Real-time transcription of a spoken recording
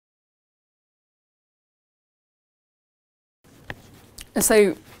And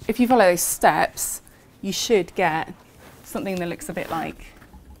so if you follow those steps, you should get something that looks a bit like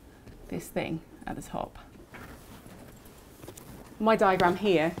this thing at the top. My diagram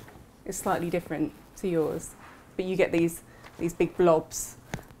here is slightly different to yours, but you get these big blobs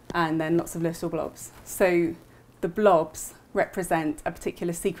and then lots of little blobs. So the blobs represent a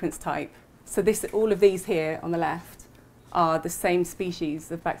particular sequence type. So all of these here on the left are the same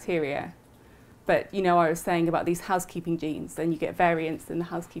species of bacteria. But you know, I was saying about these housekeeping genes, and you get variants in the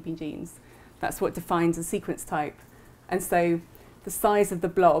housekeeping genes. That's what defines a sequence type. And so the size of the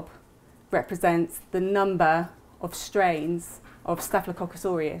blob represents the number of strains of Staphylococcus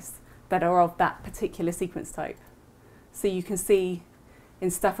aureus that are of that particular sequence type. So you can see in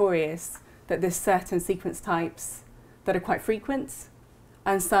Staph aureus that there's certain sequence types that are quite frequent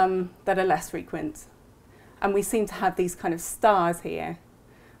and some that are less frequent. And we seem to have these kind of stars here,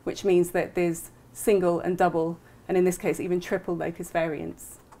 which means that there's single and double, and in this case even triple locus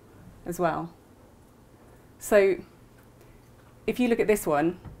variants as well. So if you look at this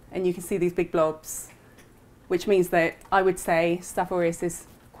one and you can see these big blobs, which means that I would say Staph aureus is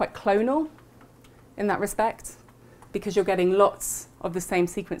quite clonal in that respect, because you're getting lots of the same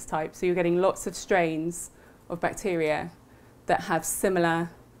sequence type. So you're getting lots of strains of bacteria that have similar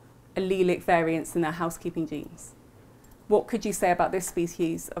allelic variants in their housekeeping genes. What could you say about this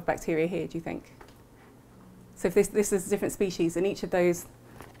species of bacteria here, do you think? So if this is a different species, and each of those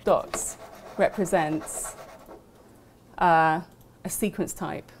dots represents a sequence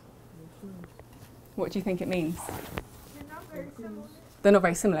type, what do you think it means? They're not very similar. They're not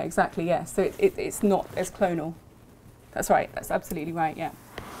very similar, exactly, yes. So it's not as clonal. That's right, that's absolutely right, yeah.